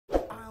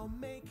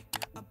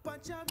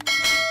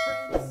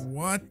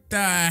What the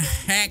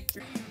heck?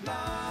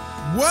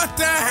 What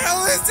the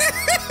hell is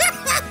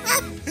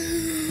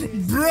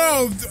it?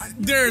 Bro,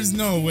 there's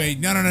no way.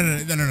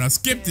 No.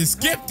 Skip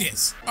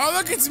this. Oh,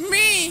 look, it's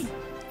me.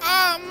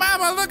 Oh,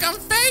 mama, look, I'm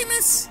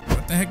famous.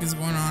 What the heck is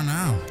going on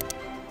now?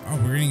 Oh,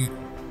 we're getting...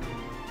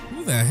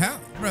 Who the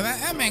hell? Bro,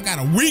 that man got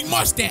a weak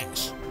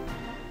mustache.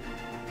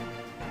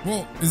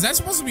 Well, is that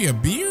supposed to be a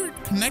beard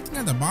connecting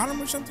at the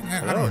bottom or something?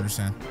 I don't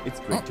understand.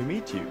 It's great to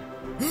meet you.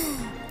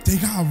 They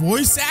got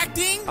voice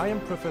acting? I am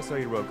Professor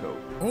Iroko,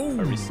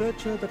 a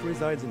researcher that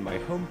resides in my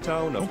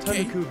hometown of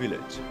Tanorio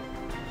Village.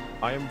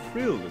 I am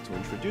thrilled to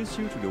introduce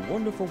you to the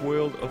wonderful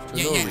world of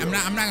Tanorio. Yeah,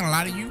 I'm not gonna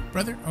lie to you,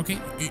 brother, okay?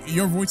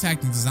 Your voice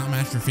acting does not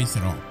match your face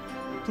at all.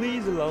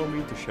 Please allow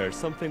me to share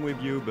something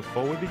with you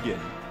before we begin.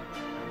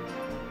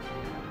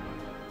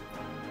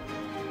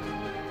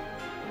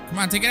 Come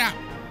on, take it out.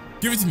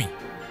 Give it to me.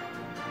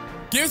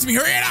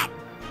 Hurry it up!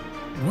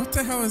 What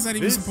the hell is that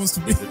even supposed to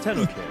be? This is the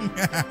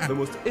Tanorio, the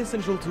most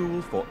essential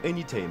tool for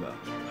any tamer.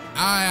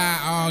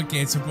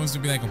 Okay, it's supposed to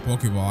be like a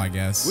Pokeball, I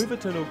guess. With a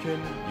Tanorio,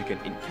 you can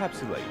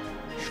encapsulate,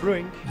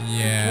 shrink,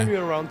 and carry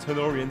around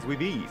Tanorians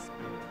with ease.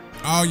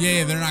 Oh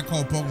yeah, they're not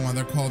called Pokemon,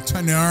 they're called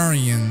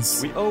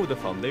Tanorians. We owe the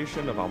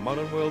foundation of our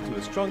modern world to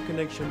a strong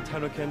connection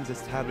Tanorians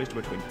established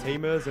between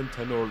tamers and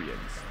Tanorians.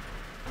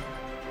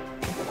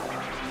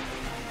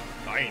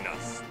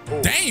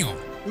 Damn!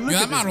 Yeah,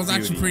 that model's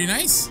actually pretty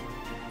nice.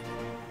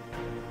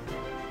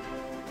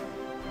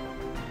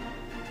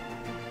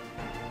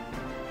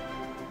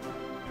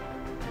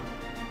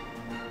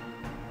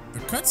 The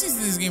cutscenes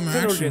in this game are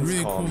actually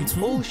really cool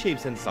too. All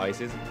shapes and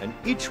sizes, and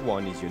each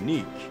one is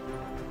unique.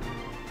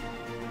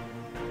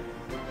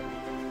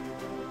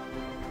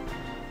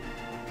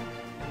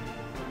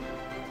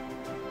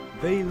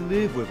 They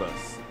live with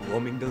us,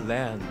 roaming the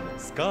land,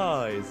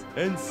 skies,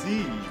 and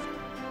seas.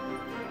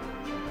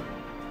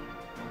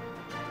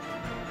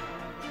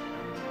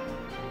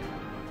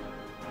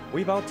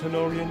 Without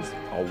Tanorians,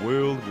 our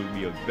world will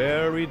be a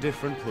very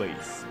different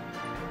place.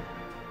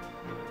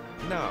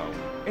 Now,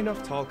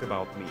 enough talk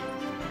about me.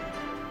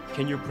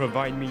 Can you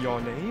provide me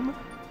your name?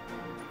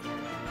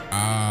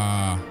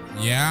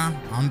 Yeah,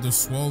 I'm the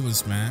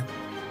Swollest, man.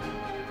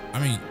 I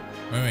mean,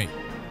 wait.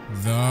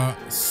 The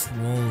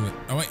Swollest.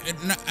 Oh, wait,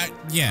 no,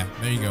 yeah,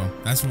 there you go.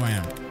 That's who I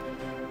am.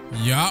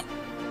 Yup.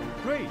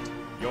 Great.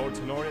 Your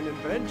Tanorian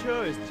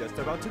adventure is just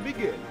about to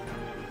begin.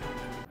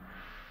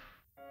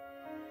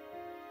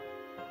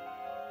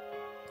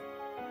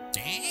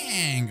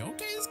 Dang,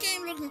 okay, this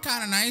game looking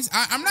kind of nice.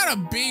 I'm not a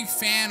big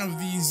fan of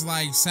these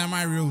like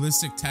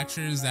semi-realistic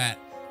textures that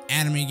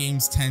anime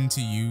games tend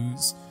to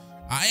use.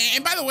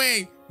 And by the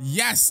way,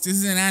 yes, this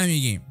is an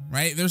anime game,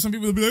 right? There's some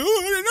people that be like,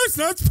 oh, no, it's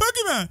not, it's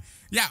Pokemon.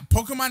 Yeah,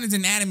 Pokemon is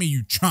an anime,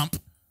 you chump,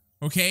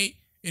 okay?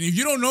 And if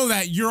you don't know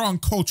that, you're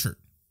uncultured.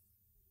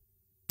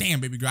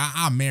 Damn, baby girl,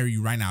 I'll marry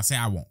you right now. Say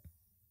I won't.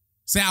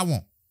 Say I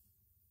won't.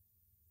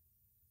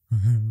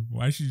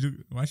 Why she?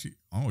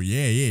 Oh,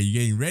 yeah, you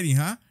getting ready,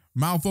 huh?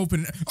 Mouth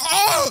open.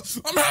 Oh,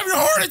 I'm having a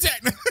heart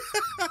attack.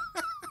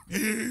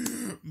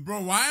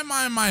 Bro, why am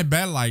I in my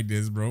bed like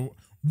this, bro?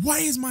 Why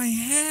is my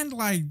hand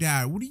like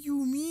that? What do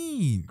you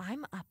mean?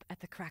 I'm up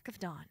at the crack of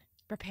dawn,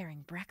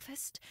 preparing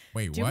breakfast.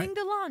 Wait, doing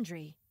the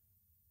laundry.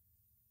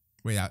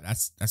 Wait,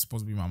 that's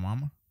supposed to be my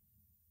mama?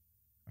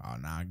 Oh,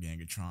 nah,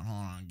 Gangatron.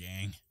 Hold on,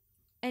 gang.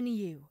 And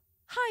you,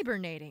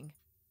 hibernating.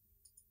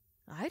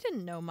 I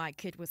didn't know my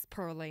kid was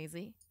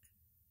lazy.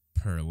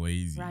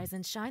 Lazy. Rise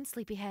and shine,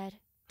 sleepyhead.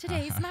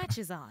 Today's match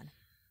is on.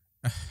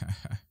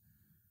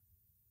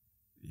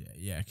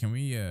 yeah. Can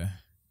we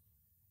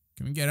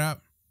get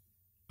up?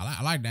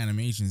 I like the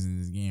animations in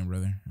this game,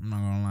 brother. I'm not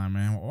gonna lie,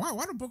 man.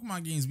 Why do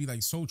Pokemon games be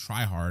like so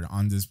try hard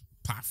on this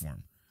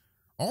platform?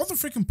 All the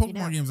freaking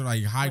Pokemon games are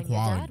like high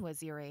quality. When your dad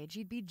was your age,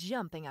 you'd be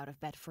jumping out of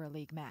bed for a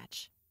league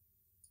match.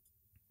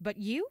 But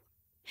you?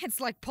 It's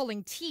like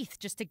pulling teeth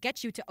just to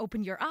get you to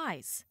open your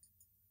eyes.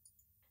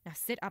 Now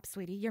sit up,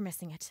 sweetie. You're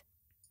missing it.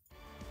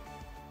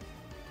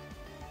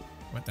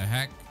 What the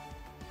heck?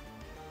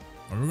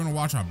 Are we gonna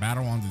watch our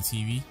battle on the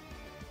TV?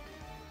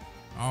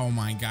 Oh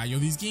my god, yo,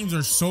 these games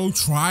are so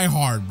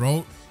try-hard,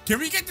 bro. Can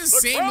we get the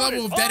same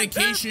level of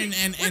dedication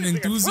and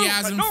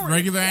enthusiasm for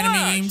regular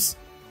anime games?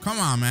 Come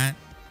on, man.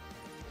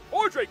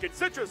 Ordrake and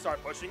Citrus are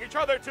pushing each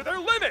other to their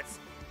limits,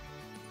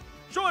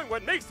 showing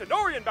what makes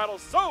Tanorian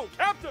battles so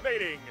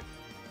captivating.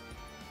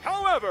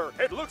 However,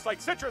 it looks like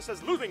Citrus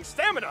is losing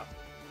stamina.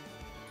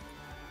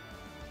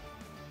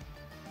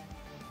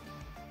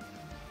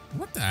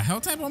 What the hell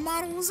type of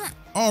model was that?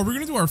 Oh, we're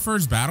gonna do our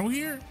first battle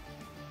here?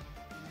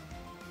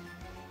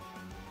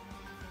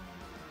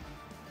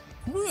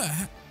 Who the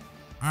heck?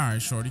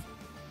 Alright, shorty.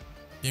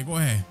 Yeah, go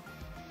ahead.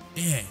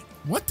 Yeah.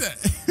 What the?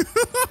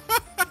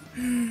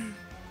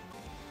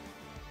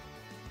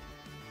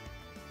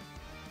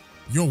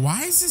 Yo,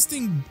 why is this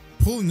thing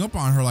pulling up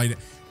on her like that?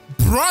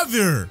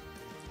 Brother!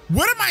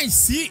 What am I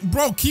seeing?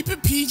 Bro, keep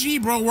it PG,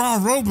 bro. We're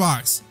on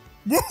Roblox.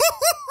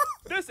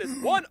 This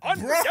is one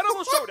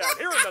unforgettable showdown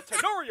here in the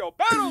Tanorio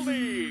Battle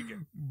League.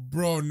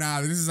 Bro, nah,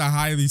 this is a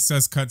highly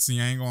sus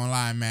cutscene. I ain't gonna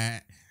lie,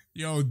 man.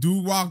 Yo,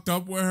 dude walked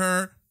up with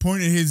her,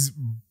 pointed his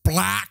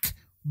black,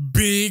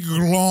 big,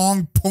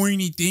 long,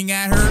 pointy thing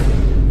at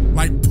her,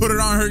 like put it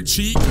on her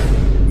cheek,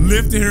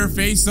 lifted her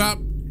face up,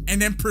 and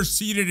then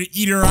proceeded to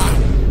eat her out.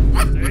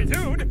 Stay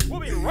tuned. We'll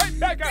be right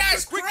back after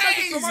a quick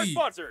message from our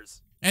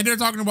sponsors. And they're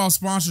talking about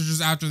sponsors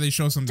just after they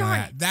show something Darn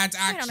like that. That's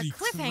actually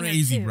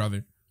crazy,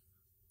 brother.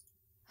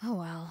 Oh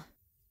well.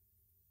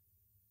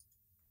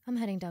 I'm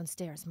heading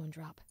downstairs,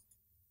 Moondrop.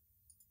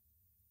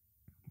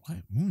 What?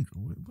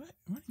 Moondrop?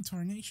 What in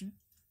tarnation?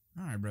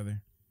 All right,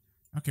 brother.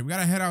 Okay, we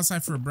gotta head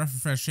outside for a breath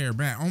of fresh air.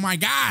 Man, oh my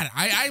God.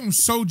 I am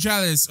so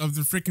jealous of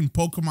the freaking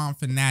Pokemon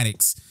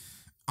fanatics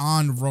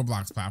on the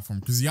Roblox platform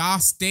because y'all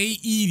stay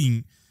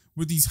eating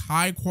with these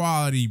high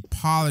quality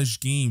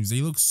polished games.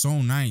 They look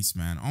so nice,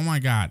 man. Oh my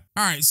God.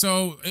 All right,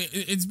 so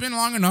it's been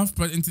long enough,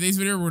 but in today's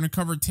video, we're gonna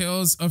cover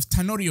Tales of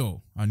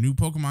Tanorio, a new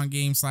Pokemon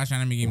game /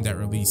 anime game that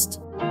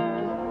released.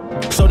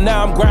 So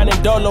now I'm grinding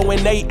dolo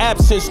in they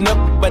absence, nook.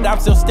 But I'm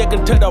still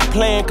sticking to the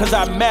plan, cause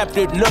I mapped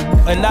it, nook.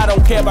 And I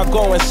don't care about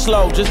going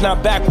slow, just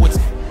not backwards.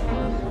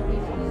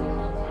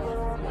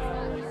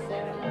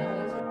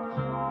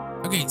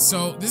 Okay,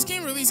 so this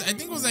game released, I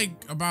think it was like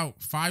about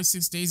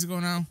 5-6 days ago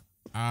now.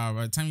 By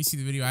the time you see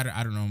the video, I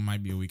don't know, it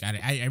might be a week.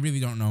 I really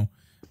don't know.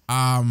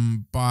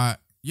 But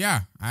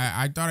yeah,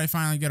 I thought I'd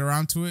finally get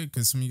around to it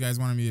because some of you guys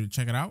wanted me to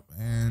check it out,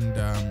 and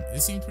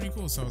it seemed pretty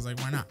cool, so I was like,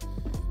 why not?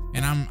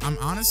 And I'm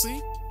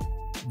honestly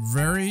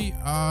very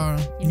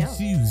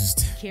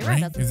enthused,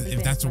 right?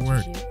 If that's a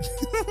word.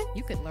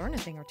 You could learn a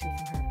thing or two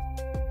from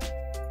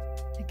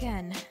her.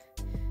 Again,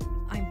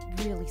 I'm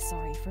really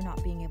sorry for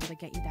not being able to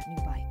get you that new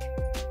bike.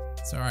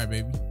 It's all right,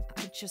 baby.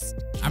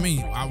 I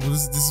mean,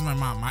 this is my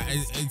mom.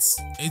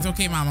 It's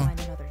okay, mama. Find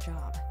another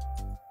job.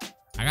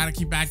 I gotta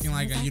keep acting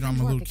like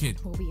I'm a little kid.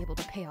 We'll be able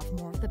to pay off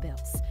more of the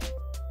bills.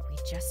 We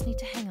just need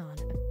to hang on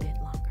a bit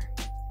longer.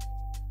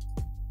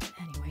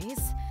 Anyways,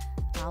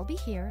 I'll be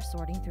here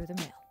sorting through the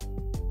mail.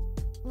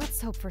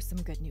 Let's hope for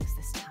some good news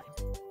this time.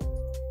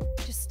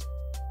 Just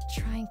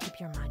try and keep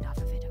your mind off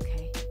of it,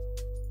 okay?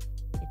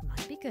 It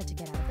might be good to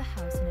get out of the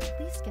house and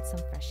at least get some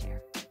fresh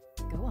air.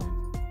 Go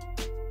on.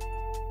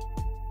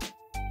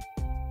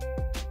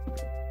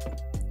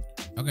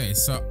 Okay,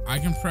 so I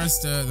can press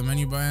the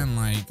menu button.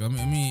 Like, let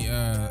me.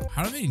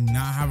 How do they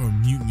not have a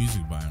mute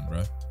music button,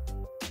 bro?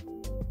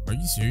 Are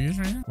you serious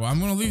right now? Well, I'm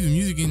gonna leave the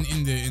music in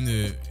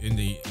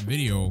the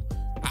video.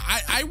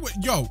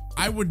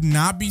 I would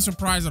not be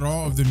surprised at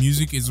all if the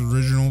music is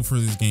original for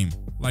this game.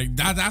 Like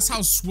that's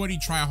how sweaty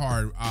try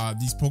hard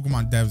these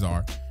Pokemon devs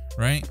are,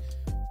 right?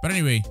 But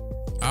anyway,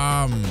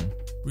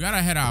 we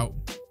gotta head out.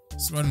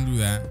 Let's go ahead and do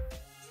that.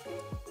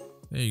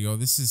 There you go.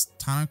 This is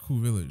Tanorio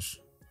Village.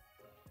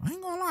 I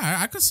ain't gonna lie,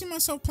 I could see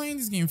myself playing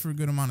this game for a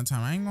good amount of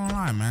time. I ain't gonna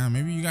lie, man.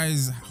 Maybe you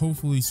guys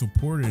hopefully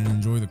support it and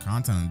enjoy the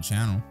content on the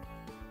channel.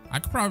 I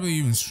could probably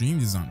even stream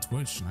this on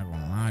Twitch. Not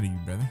gonna lie to you,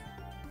 brother.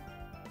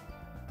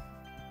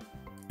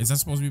 Is that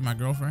supposed to be my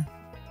girlfriend?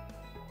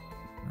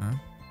 Huh?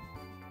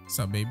 What's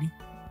up, baby?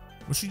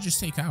 What should you just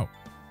take out?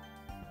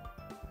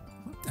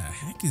 What the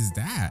heck is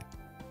that?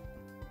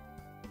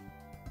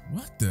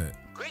 What the?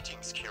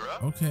 Greetings,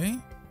 Kira. Okay.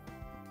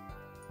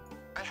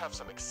 I have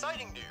some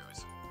exciting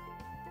news.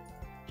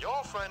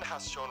 Your friend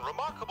has shown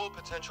remarkable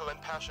potential and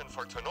passion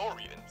for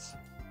Tanorians.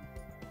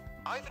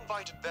 I've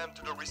invited them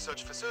to the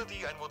research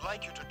facility and would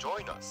like you to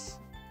join us.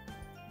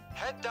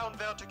 Head down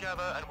there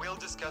together and we'll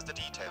discuss the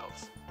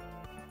details.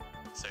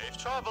 Safe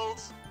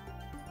travels!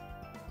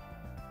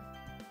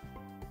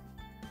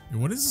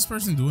 What is this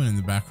person doing in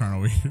the background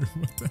over here?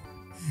 What the?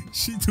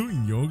 She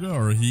doing yoga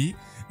or he?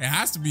 It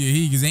has to be a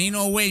he, because ain't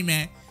no way,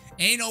 man.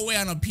 Ain't no way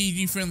on a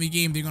PG-friendly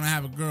game they're gonna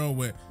have a girl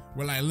with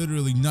like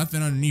literally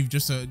nothing underneath,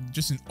 just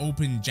an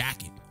open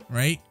jacket,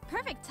 right?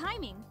 Perfect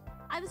timing.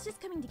 I was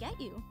just coming to get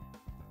you.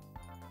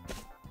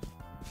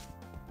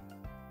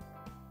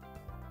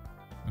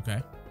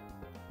 Okay.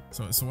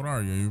 So what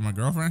are you? Are you my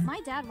girlfriend?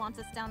 My dad wants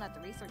us down at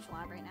the research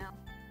lab right now.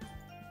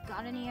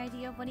 Got any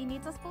idea of what he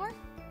needs us for?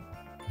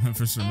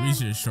 For some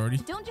research, shorty.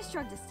 Don't just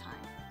shrug this time.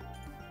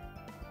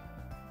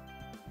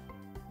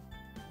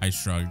 I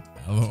shrugged.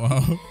 LOL.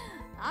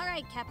 All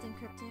right, Captain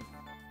Cryptic.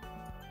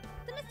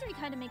 The mystery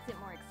kind of makes it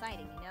more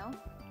exciting, you know?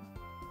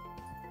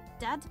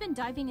 Dad's been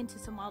diving into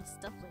some wild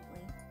stuff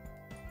lately.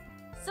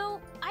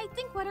 So, I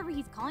think whatever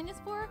he's calling us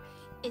for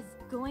is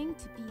going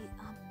to be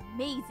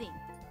amazing.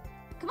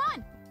 Come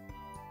on!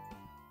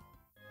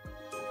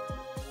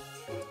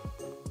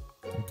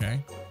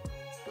 Okay.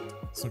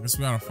 So I guess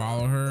we gotta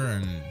follow her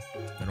and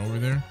get over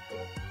there.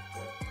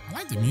 I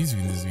like the music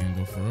in this game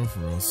though, for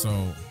real.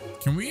 So,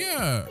 can we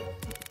have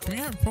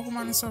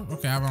Pokemon and stuff?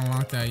 Okay, I haven't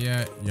unlocked that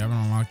yet. You haven't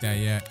unlocked that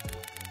yet.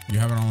 You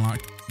haven't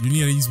unlocked. You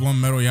need at least one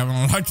medal. You haven't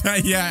unlocked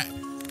that yet.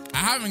 I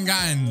haven't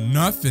gotten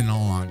nothing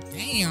unlocked.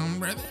 Damn,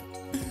 brother.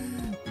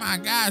 My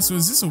God. So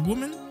is this a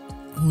woman?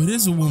 Oh, it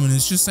is a woman.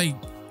 It's just like,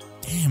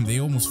 damn, they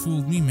almost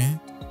fooled me, man.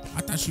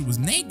 I thought she was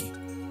naked.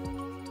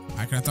 All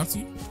right, can I talk to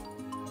you?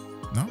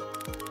 No?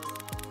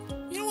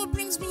 You know what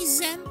brings me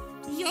zen?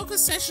 Yoga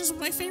sessions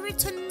with my favorite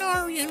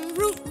Tanorio and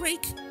Root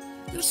Rake.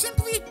 They're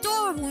simply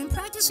adorable, and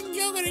practicing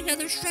yoga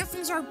together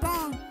strengthens our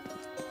bond.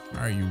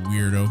 All right, you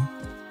weirdo.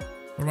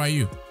 What about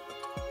you?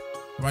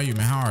 What about you,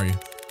 man? How are you?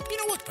 You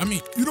know what?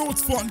 You know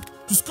what's fun?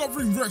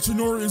 Discovering rare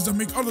Tanorians that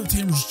make other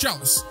tamers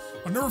jealous.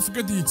 I'll never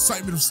forget the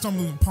excitement of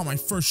stumbling upon my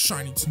first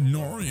shiny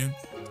Tanorian.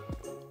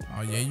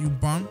 Oh yeah, you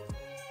bum.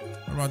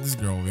 What about this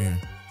girl over here?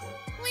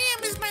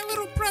 Liam is my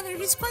little brother.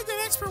 He's quite an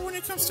expert when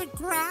it comes to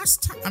grass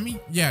type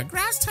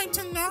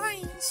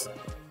Tanorians.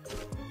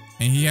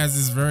 And he has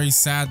this very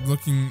sad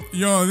looking.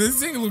 Yo, this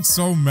thing looks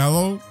so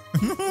mellow.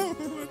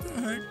 What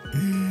the heck?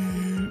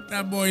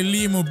 That boy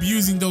Liam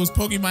abusing those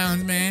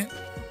Pokemons, man.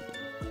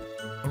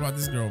 What about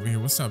this girl over here?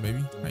 What's up,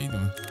 baby? How you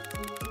doing?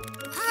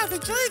 Ah, the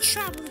joy of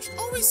travel. There's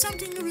always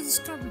something new to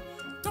discover.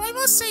 Though I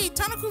must say,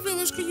 Tanoku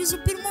Village could use a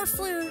bit more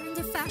flair in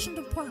the fashion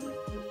department.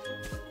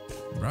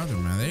 Brother,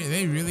 man,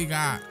 they really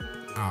got.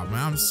 Oh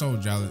man, I'm so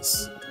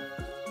jealous.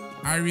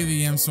 I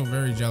really am so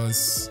very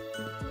jealous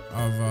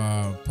of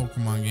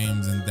Pokemon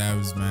games and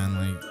devs, man.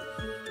 Like,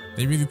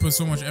 they really put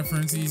so much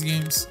effort into these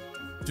games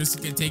just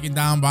to get taken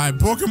down by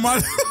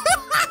Pokemon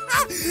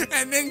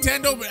and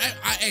Nintendo. But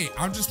hey,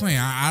 I'm just playing.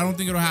 I don't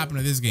think it'll happen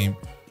to this game,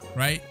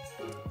 right?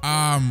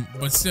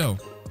 But still,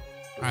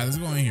 all right, let's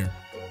go in here.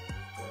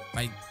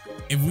 Like,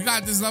 if we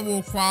got this level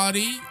of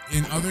quality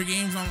in other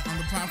games on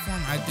the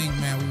platform, I think,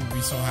 man, we would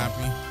be so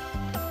happy.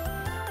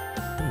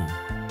 Ooh.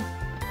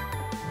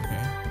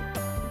 Okay.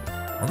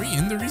 Are we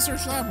in the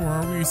research lab or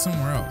are we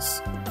somewhere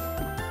else?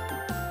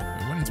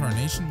 Wait, what into our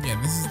nation?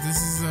 Yeah, this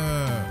is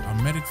a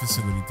medic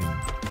facility thing.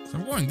 So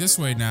I'm going this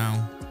way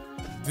now.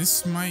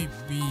 This might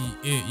be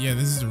it. Yeah,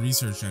 this is the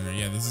research center.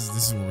 Yeah, this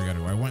is where we gotta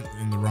go. I went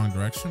in the wrong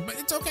direction, but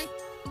it's okay.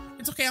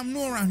 It's okay. I'm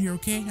new around here,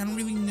 okay? I don't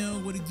really know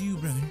what to do,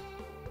 brother.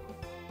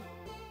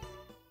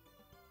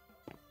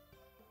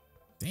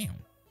 Damn.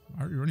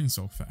 Why are you running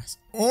so fast?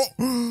 Oh!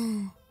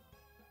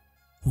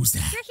 Who's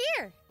that? You're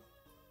here.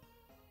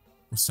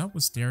 What's up,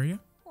 Wisteria?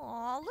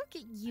 Aw, look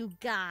at you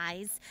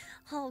guys.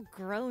 All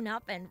grown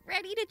up and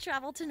ready to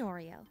travel to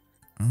Norio.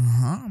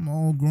 Uh-huh. I'm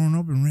all grown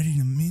up and ready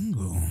to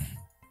mingle.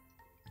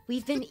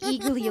 We've been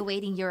eagerly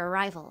awaiting your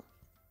arrival.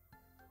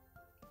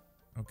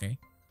 Okay.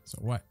 So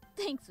what?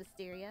 Thanks,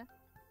 Wisteria.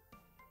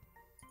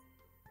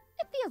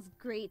 It feels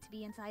great to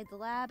be inside the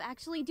lab,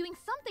 actually doing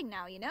something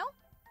now, you know?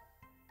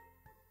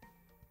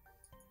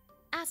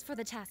 As for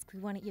the task we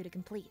wanted you to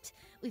complete,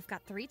 we've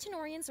got 3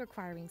 Tenorians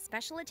requiring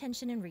special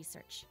attention and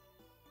research.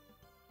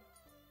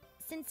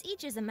 Since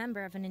each is a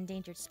member of an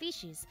endangered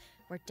species,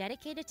 we're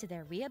dedicated to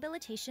their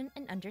rehabilitation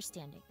and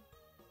understanding.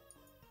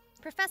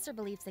 Professor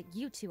believes that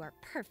you 2 are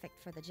perfect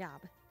for the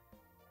job.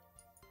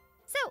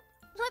 So,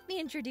 let me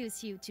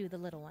introduce you to the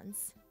little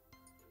ones.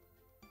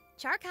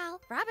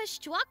 Charcal, Ravish,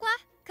 Chihuahua,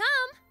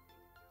 come!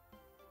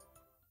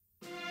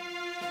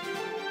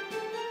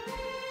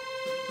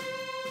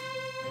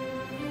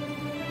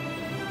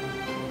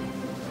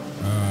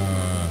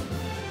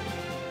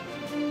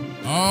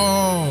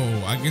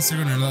 Oh, I guess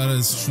they're gonna let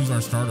us choose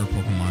our starter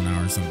Pokemon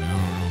now or something. I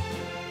don't know.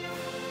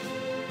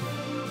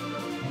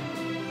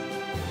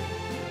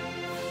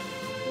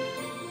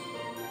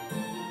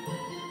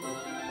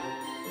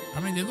 I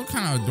mean, they look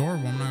kind of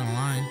adorable, I'm not gonna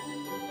lie.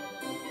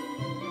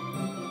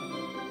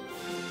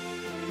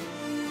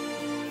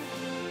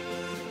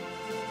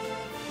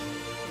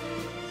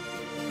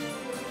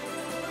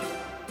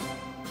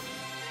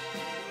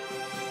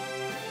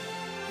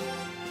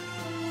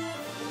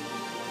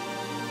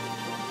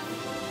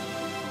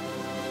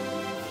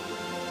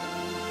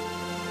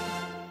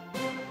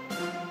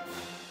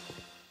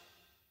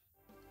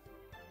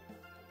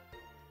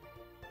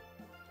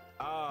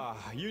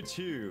 You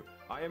too.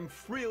 I am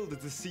thrilled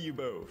to see you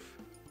both.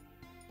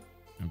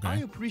 Okay. I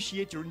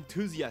appreciate your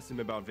enthusiasm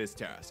about this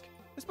task,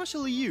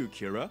 especially you,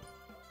 Kira.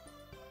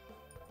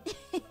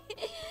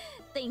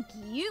 Thank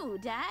you,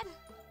 Dad.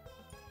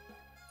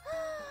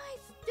 I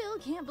still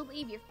can't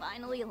believe you're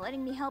finally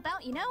letting me help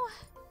out, you know?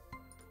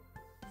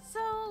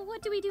 So,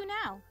 what do we do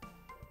now?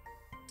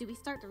 Do we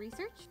start the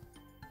research?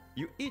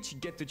 You each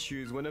get to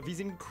choose one of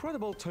these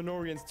incredible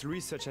Tanorians to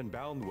research and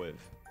bond with.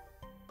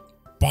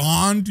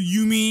 Bond,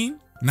 you mean?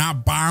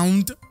 Not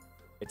bound?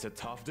 It's a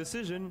tough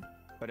decision,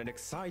 but an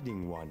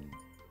exciting one.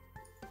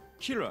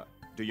 Kira,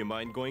 do you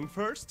mind going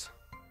first?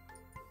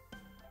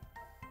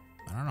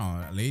 I don't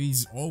know.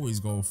 Ladies always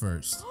go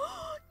first.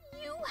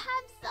 You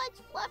have such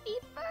fluffy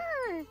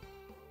fur.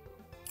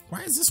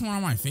 Why is this one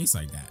on my face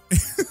like that?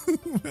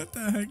 What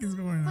the heck is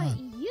going But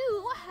on?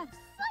 you have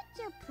such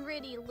a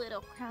pretty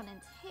little crown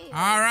and tail.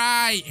 All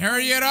right,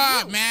 hurry it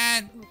up,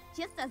 man.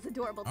 Just as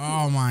adorable.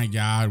 Oh my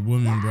God,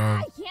 women, bro.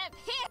 I can't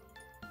pick.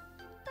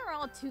 They're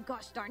all too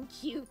gosh darn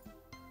cute.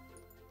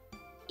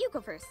 You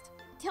go first.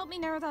 To help me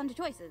narrow down the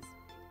choices.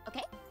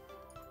 Okay?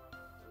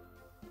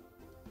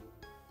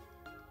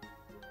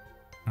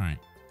 All right,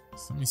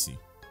 so let me see.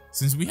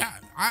 Since we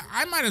have,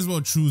 I might as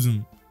well choose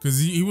him because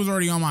he was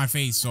already on my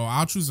face, so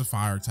I'll choose a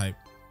fire type.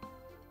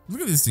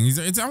 Look at this thing.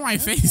 It's on my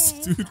face,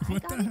 dude.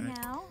 What the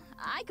heck? Now.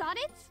 I got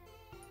it.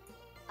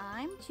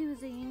 I'm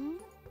choosing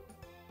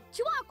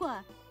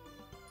Chihuahua.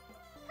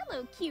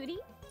 Hello, cutie.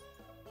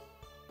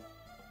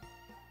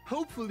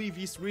 Hopefully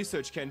this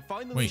research can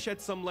finally shed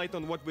some light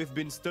on what we've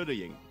been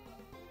studying.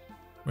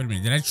 Wait a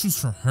minute, did I choose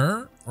for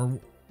her or?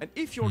 And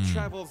if your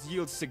travels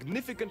yield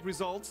significant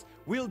results,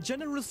 we'll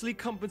generously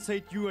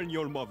compensate you and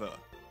your mother.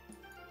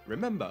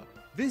 Remember,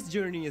 this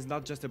journey is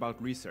not just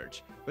about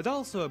research, but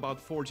also about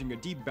forging a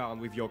deep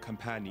bond with your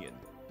companion.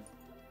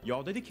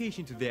 Your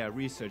dedication to their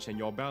research and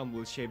your bond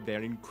will shape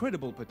their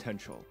incredible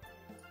potential.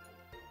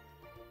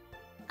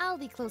 I'll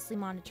be closely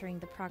monitoring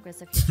the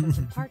progress of your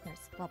chosen partners,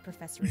 while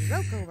Professor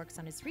Iroko works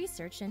on his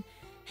research and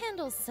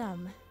handles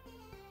some...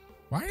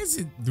 Why is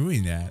it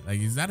doing that?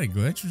 Like, is that a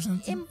glitch or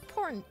something?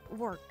 important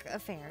work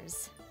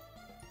affairs.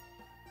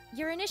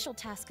 Your initial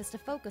task is to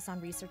focus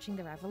on researching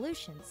the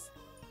revolutions.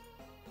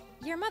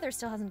 Your mother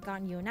still hasn't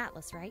gotten you an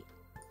atlas, right?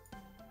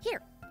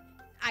 Here,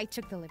 I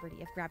took the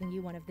liberty of grabbing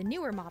you one of the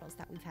newer models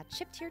that we've had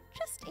shipped here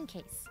just in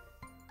case.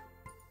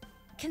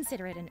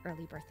 Consider it an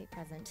early birthday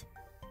present.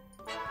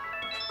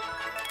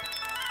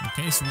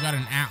 Okay, so we got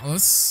an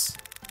atlas,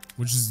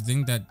 which is the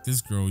thing that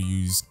this girl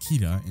used,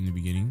 Kita, in the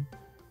beginning.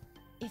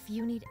 If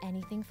you need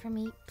anything from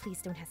me,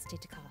 please don't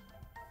hesitate to call.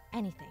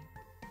 Anything.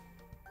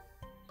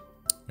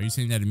 Are you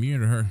saying that to me or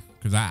to her?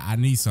 Because I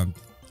need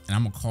something, and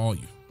I'm going to call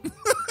you.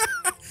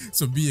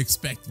 So be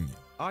expecting it.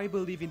 I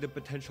believe in the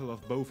potential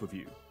of both of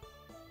you.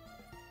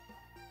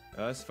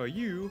 As for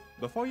you,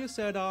 before you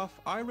set off,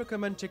 I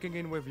recommend checking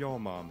in with your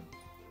mom.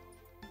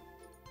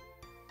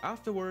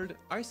 Afterward,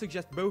 I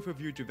suggest both of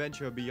you to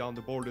venture beyond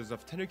the borders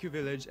of Tanorio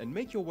Village and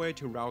make your way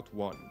to Route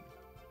 1.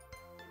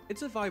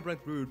 It's a vibrant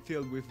route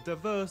filled with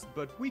diverse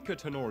but weaker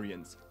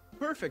Tanorians,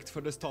 perfect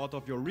for the start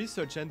of your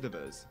research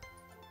endeavors.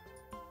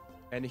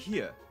 And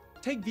here,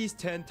 take these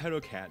 10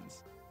 Tano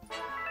cans.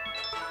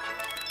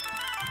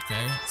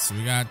 Okay, so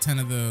we got 10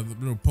 of the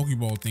little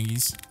Pokeball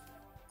thingies.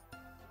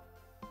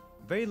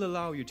 They'll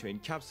allow you to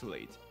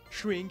encapsulate,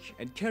 shrink,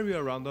 and carry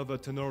around other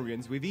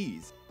Tanorians with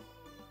ease.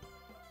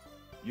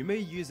 You may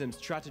use them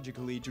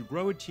strategically to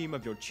grow a team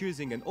of your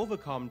choosing and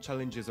overcome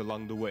challenges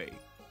along the way.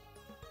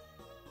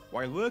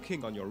 While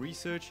working on your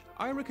research,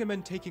 I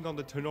recommend taking on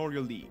the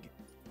Tanorio League.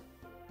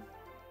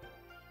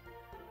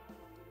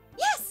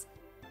 Yes!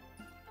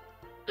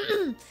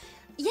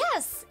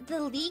 Yes,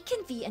 the League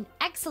can be an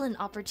excellent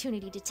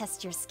opportunity to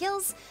test your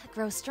skills,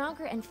 grow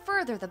stronger, and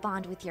further the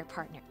bond with your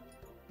partner.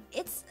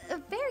 It's a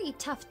very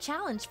tough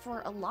challenge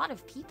for a lot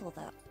of people,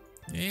 though.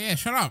 Yeah,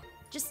 shut up.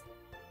 Just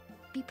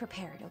be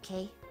prepared,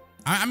 okay?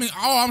 I mean,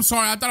 oh, I'm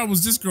sorry. I thought it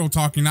was this girl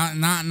talking, not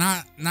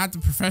the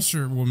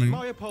professor woman.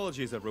 My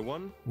apologies,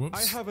 everyone.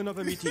 Whoops. I have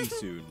another meeting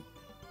soon.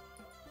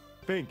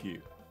 Thank you.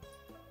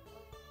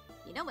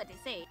 You know what they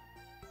say.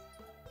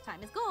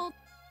 Time is gold.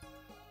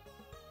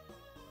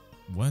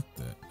 What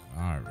the?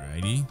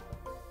 Alrighty.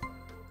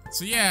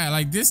 So yeah,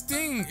 like this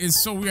thing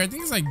is so weird. I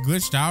think it's like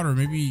glitched out, or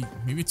maybe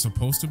it's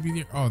supposed to be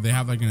there. Oh, they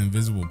have like an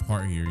invisible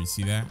part here. You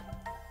see that?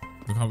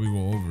 Look how we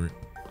go over it.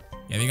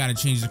 Yeah, they gotta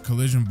change the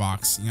collision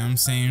box, you know what I'm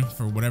saying,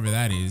 for whatever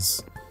that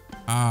is.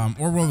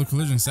 Or well, the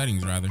collision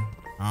settings rather.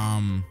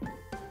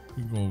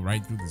 We can go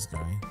right through this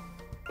guy.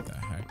 What the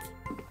heck?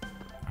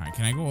 Alright,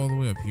 can I go all the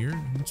way up here?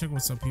 Let me check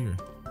what's up here.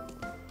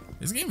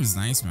 This game is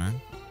nice, man.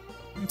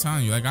 I'm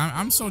telling you, like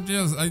I'm so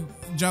jealous,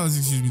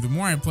 excuse me. The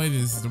more I play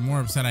this, the more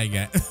upset I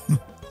get.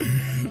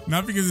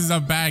 Not because it's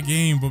a bad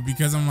game, but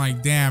because I'm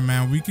like, damn,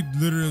 man, we could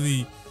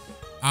literally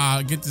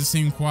get the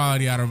same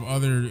quality out of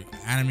other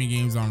anime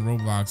games on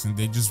Roblox, and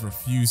they just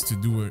refuse to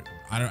do it.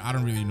 I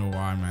don't really know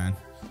why, man.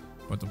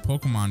 But the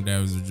Pokemon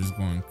devs are just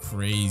going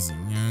crazy. You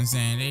know what I'm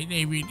saying?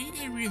 They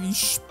really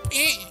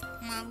spit,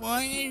 my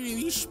boy. They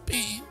really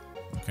spit.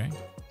 Okay,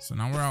 so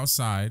now we're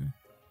outside,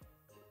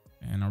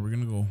 and are we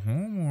gonna go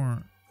home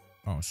or?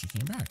 Oh, she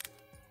came back.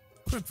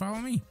 Quick, follow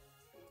me.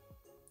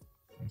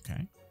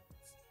 Okay.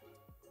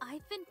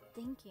 I've been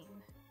thinking,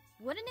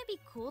 wouldn't it be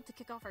cool to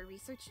kick off our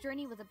research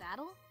journey with a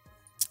battle?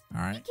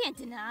 All right. You can't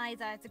deny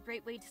that it's a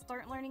great way to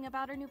start learning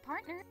about our new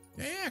partner.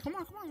 Yeah, come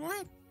on, go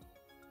ahead.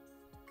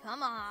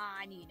 Come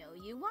on, you know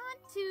you want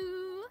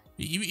to.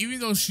 Even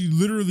though she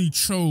literally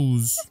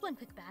chose just one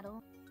quick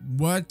battle.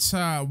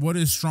 What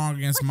is strong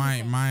against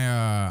my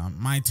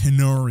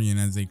Tanorian,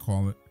 as they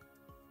call it.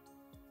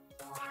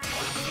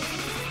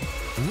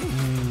 Ooh.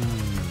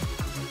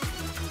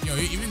 Yo,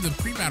 even the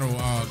pre-battle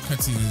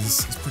cutscene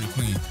is pretty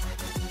clean.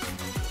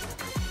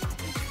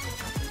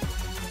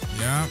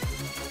 Yeah.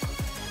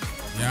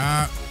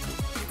 Yeah.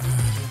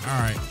 All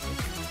right.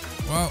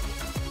 Well,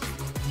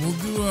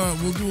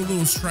 we'll do a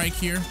little strike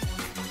here.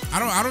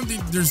 I don't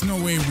think there's no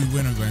way we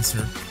win against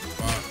her,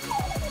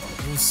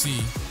 but we'll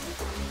see.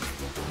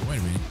 Oh, wait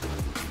a minute.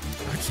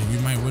 Actually,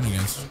 we might win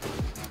against her.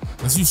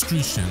 Let's use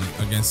Street Shen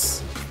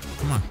against.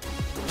 Come on.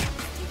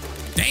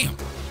 Damn.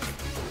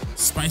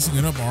 Spicing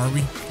it up, are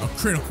we? A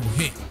critical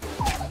hit.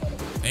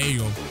 There you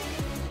go.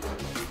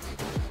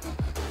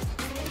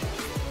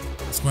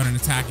 Let's go ahead and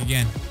attack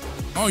again.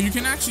 Oh, you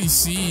can actually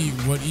see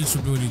what each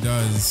ability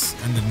does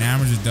and the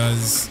damage it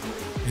does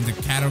in the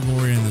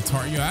category and the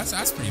target. Yo,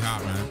 that's pretty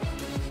hot, man.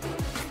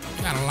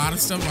 We got a lot of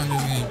stuff on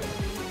this game.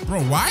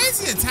 Bro, why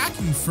is he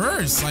attacking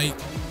first? Like,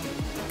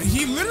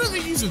 he literally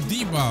used a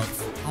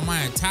debuff on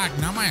my attack,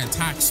 not my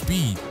attack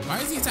speed. Why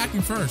is he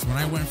attacking first when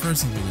I went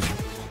first in the video?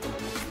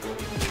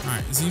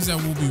 Alright, it seems that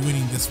we'll be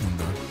winning this one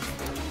though.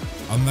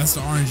 Unless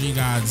the RNG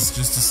gods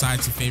just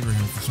decide to favor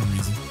him for some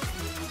reason.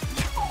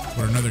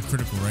 Or another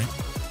critical, right?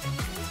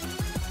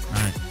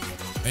 Alright,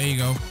 there you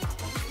go.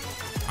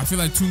 I feel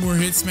like 2 more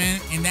hits,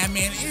 man, and that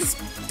man is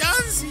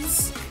done.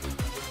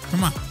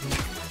 Come on.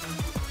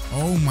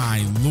 Oh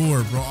my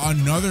lord, bro.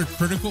 Another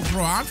critical.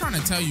 Bro, I'm trying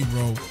to tell you,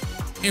 bro.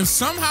 If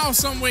somehow,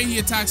 some way he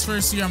attacks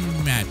first here, I'm gonna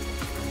be mad.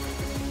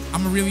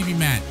 I'm gonna really be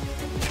mad.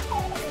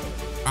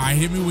 Alright,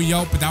 hit me with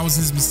Yelp, but that was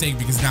his mistake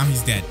because now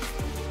he's dead.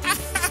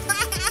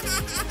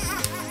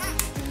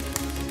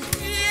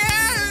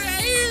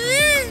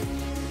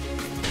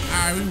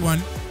 Alright, we won.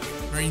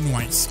 Very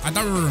nice. I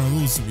thought we were gonna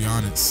lose, to be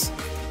honest.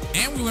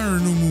 And we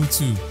learned a new move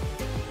too.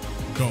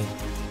 Go.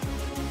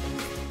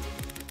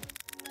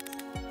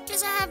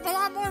 Guess I have a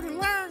lot more to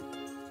learn.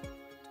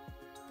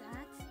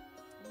 That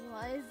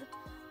was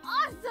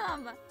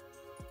awesome!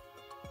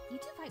 You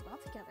two fight well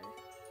together.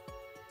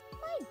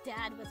 My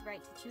dad was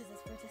right to choose us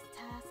for this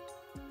task.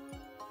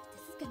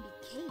 This is gonna be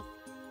cake.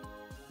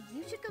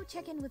 You should go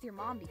check in with your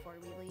mom before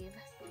we leave.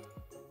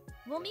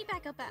 We'll meet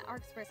back up at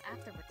oGVexx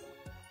afterward.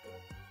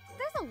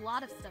 There's a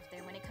lot of stuff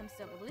there when it comes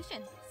to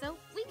evolution, so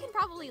we can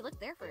probably look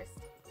there first.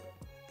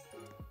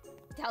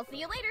 I'll see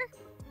you later.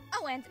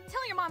 Oh, and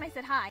tell your mom I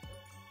said hi.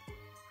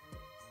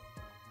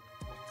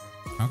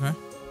 Okay.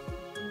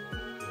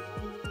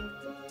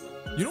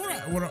 You know what?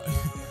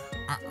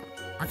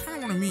 I kind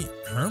of want to meet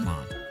her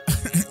mom.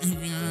 You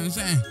know what I'm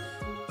saying?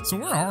 So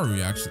where are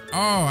we actually?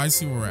 Oh, I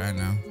see where we're at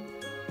now.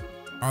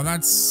 Oh,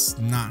 that's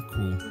not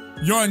cool.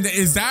 Yo, and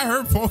is that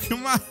her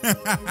Pokemon?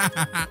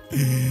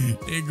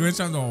 It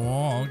glitched on the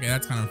wall. Okay,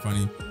 that's kind of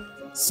funny.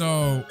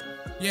 So,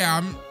 yeah,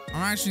 I'm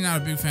actually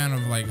not a big fan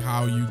of like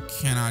how you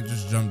cannot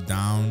just jump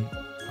down.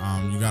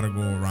 You gotta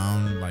go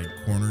around like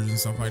corners and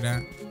stuff like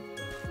that.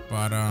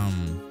 But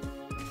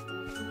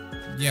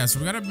yeah, so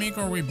we gotta make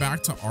our way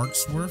back to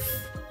oGVexx.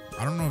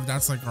 I don't know if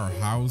that's like our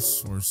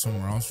house or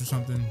somewhere else or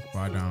something,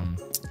 but I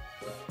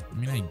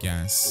mean, I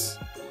guess.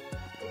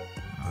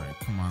 All right,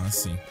 come on, let's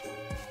see.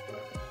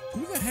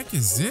 Who the heck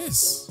is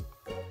this?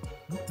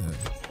 What the?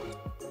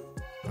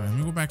 All right, let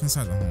me go back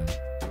inside the home.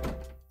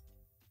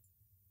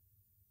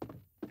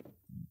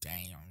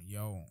 Damn,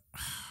 yo,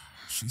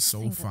 she's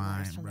so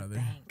fine,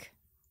 brother.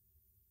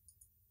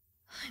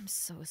 I'm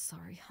so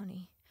sorry,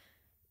 honey.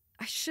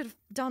 I should have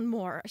done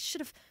more. I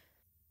should have.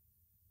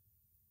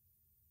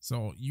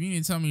 So you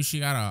mean to tell me she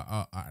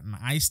got an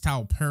ice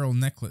towel pearl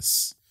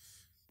necklace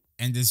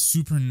and this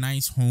super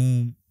nice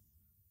home,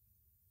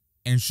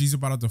 and she's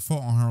about to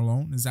default on her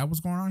loan? Is that what's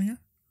going on here?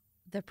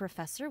 The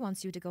professor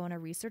wants you to go on a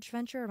research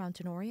venture around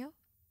Tanorio?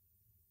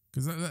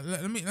 Because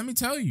let me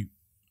tell you,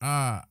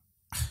 I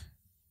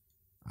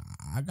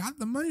got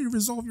the money to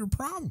resolve your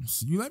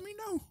problems. You let me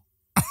know.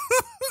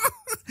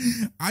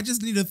 I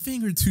just need a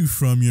thing or two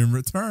from you in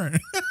return.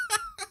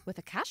 With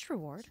a cash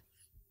reward?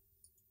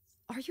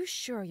 Are you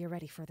sure you're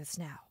ready for this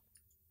now?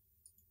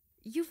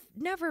 You've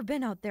never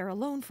been out there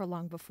alone for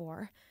long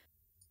before.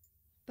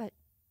 But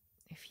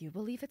if you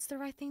believe it's the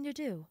right thing to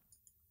do,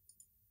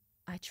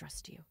 I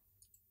trust you.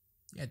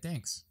 Yeah,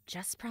 thanks.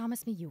 Just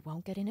promise me you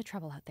won't get into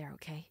trouble out there,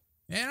 okay?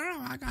 Yeah,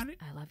 no, I got it.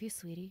 I love you,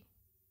 sweetie.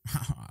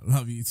 I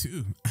love you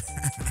too.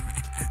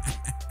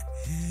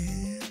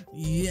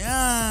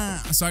 Yeah.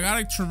 So I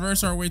gotta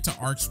traverse our way to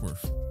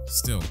oGVexx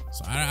still.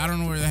 So I don't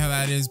know where the hell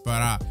that is,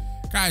 but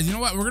guys, you know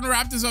what? We're gonna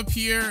wrap this up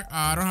here.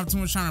 I don't have too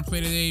much time to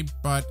play today,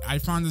 but I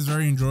found this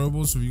very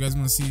enjoyable. So if you guys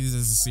want to see this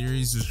as a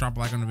series, just drop a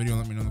like on the video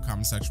and let me know in the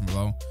comment section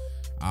below.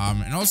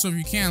 And also, if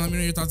you can, let me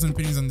know your thoughts and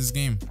opinions on this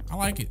game. I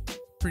like it.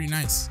 Pretty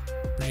nice.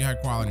 Pretty high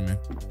quality, man.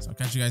 So I'll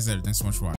catch you guys later. Thanks so much for watching.